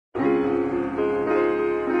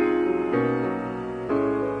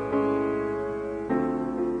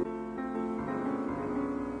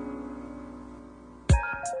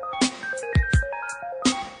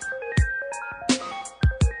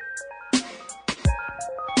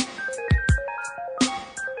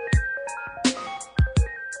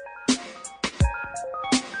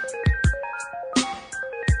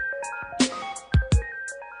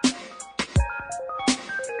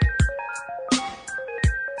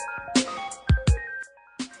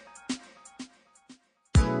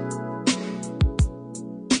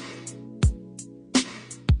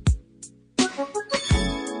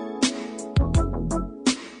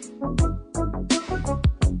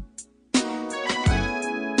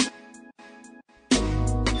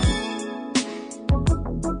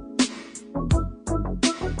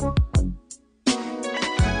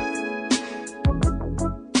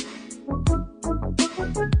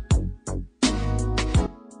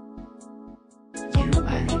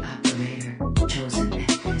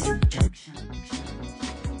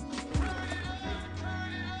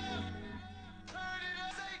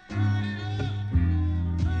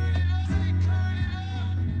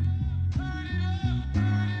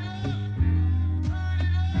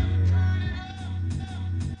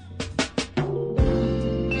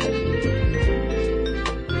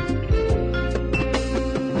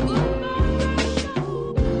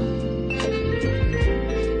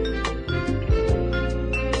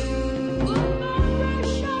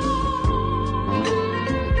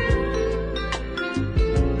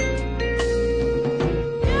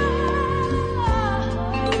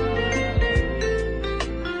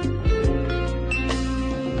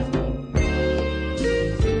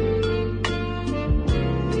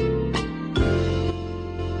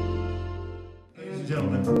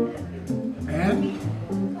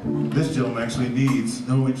needs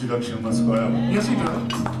no introduction whatsoever. Yes, he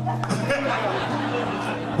does.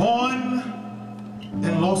 Born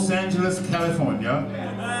in Los Angeles, California,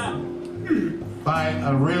 by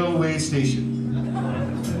a railway station,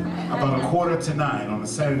 about 8:45 on a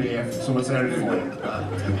Saturday afternoon, so it's Saturday morning.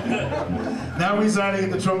 Now residing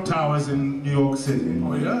at the Trump Towers in New York City.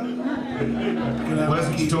 Oh, yeah? Well, that's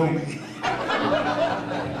what you told me.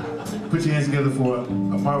 Put your hands together for a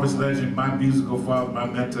marvelous legend, my musical father, my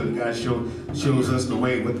mentor, the guy shows us the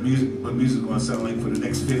way what music is going to sound like for the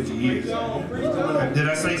next 50 years. Did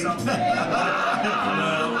I say something?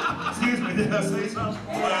 Excuse me, did I say something?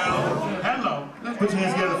 Well, hello. Put your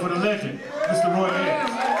hands together for the legend, Mr. Roy Ayers.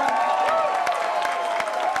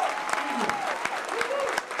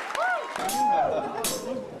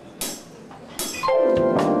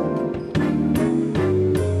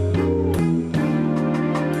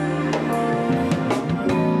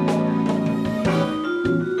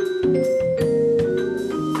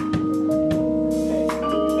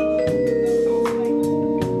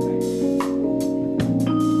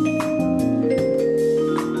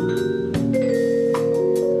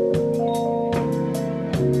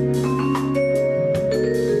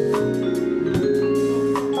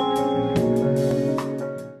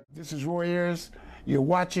 This is Roy Ayers. You're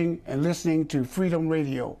watching and listening to Freedom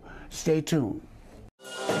Radio. Stay tuned.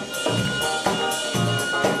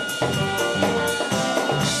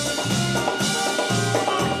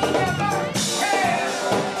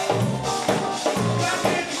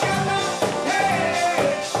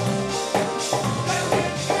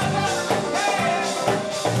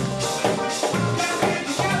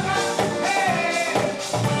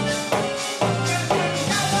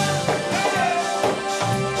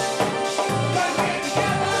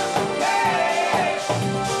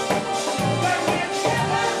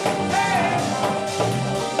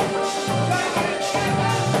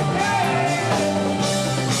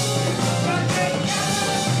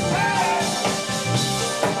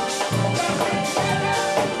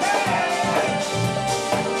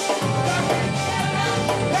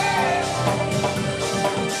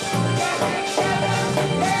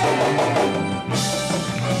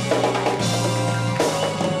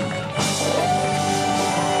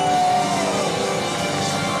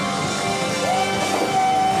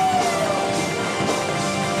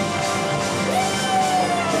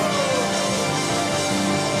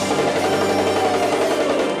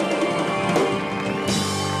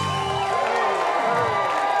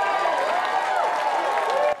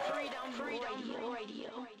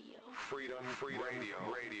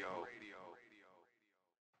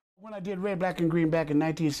 When I did Red, Black, and Green back in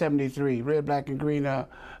 1973, Red, Black, and Green,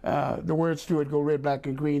 the words to it go red, black,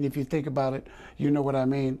 and green. If you think about it, you know what I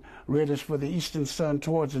mean. Red is for the eastern sun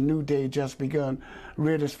towards a new day just begun.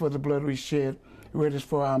 Red is for the blood we shed. Red is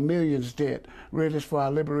for our millions dead. Red is for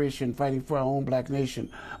our liberation, fighting for our own black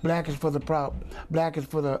nation. Black is for the proud. Black is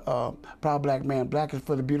for the proud black man. Black is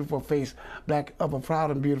for the beautiful face. Black of a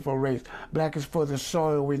proud and beautiful race. Black is for the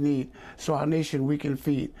soil we need, so our nation we can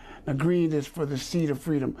feed. Now green is for the seed of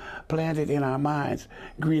freedom planted in our minds.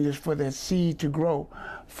 Green is for that seed to grow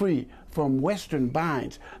free from western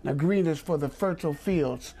binds. Now green is for the fertile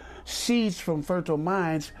fields. Seeds from fertile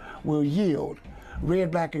minds will yield.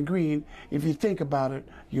 Red, black, and green, if you think about it,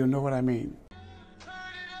 you'll know what I mean.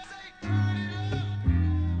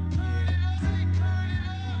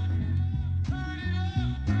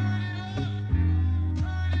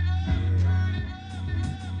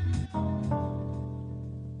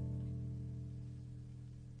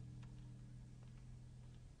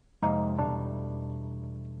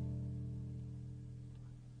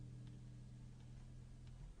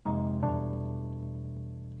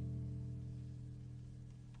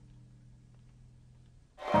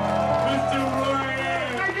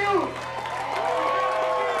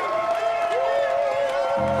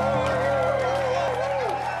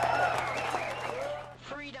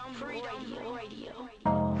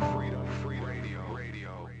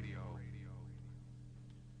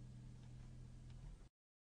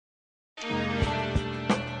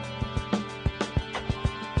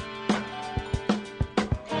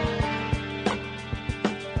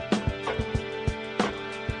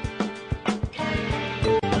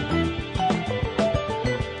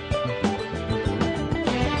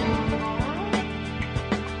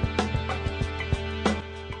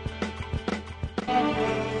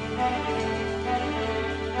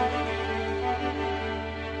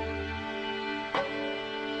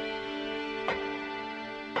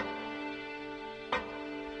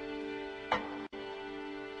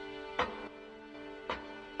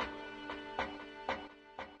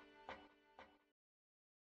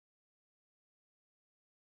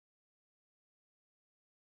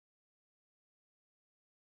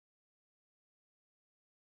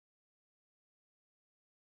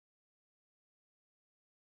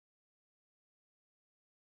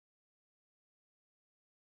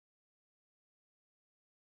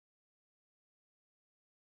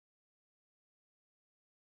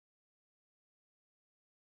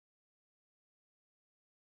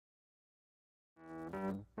 More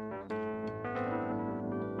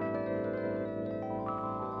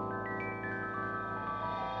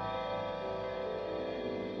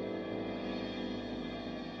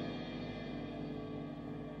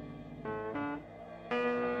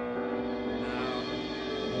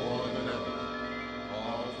than ever,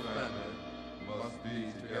 all family must be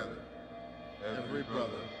together. Every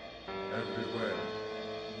brother, everywhere,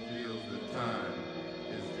 feels that time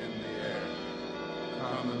is in the air.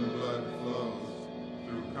 Common blood flows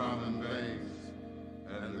through common veins,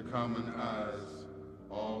 and the common eyes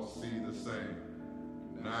all see the same.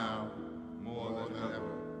 Now, more than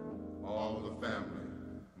ever, all the family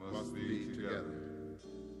must be together.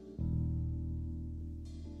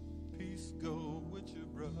 Peace go with your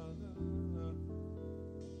brother.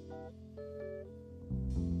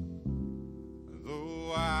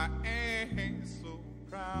 Though I ain't so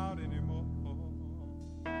proud anymore.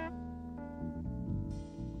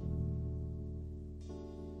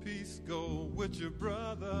 Peace go with your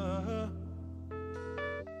brother.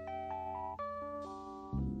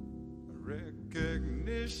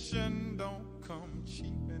 Recognition don't come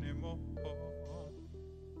cheap anymore.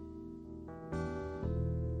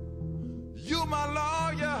 You my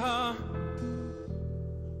lawyer,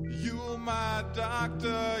 you my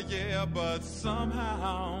doctor, yeah, but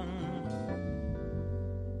somehow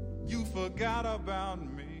you forgot about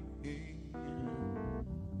me.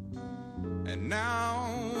 And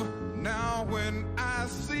now when I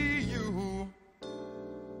see you,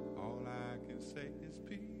 all I can say is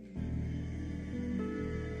peace.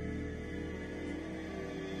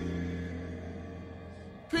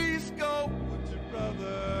 Peace go with your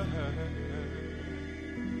brother.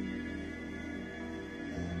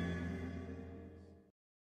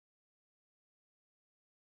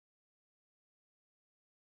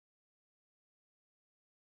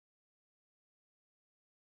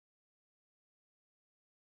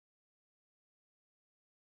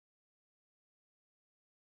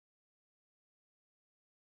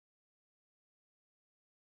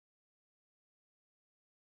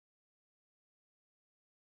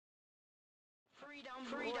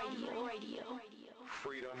 Freedom Radio.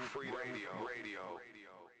 Freedom Radio.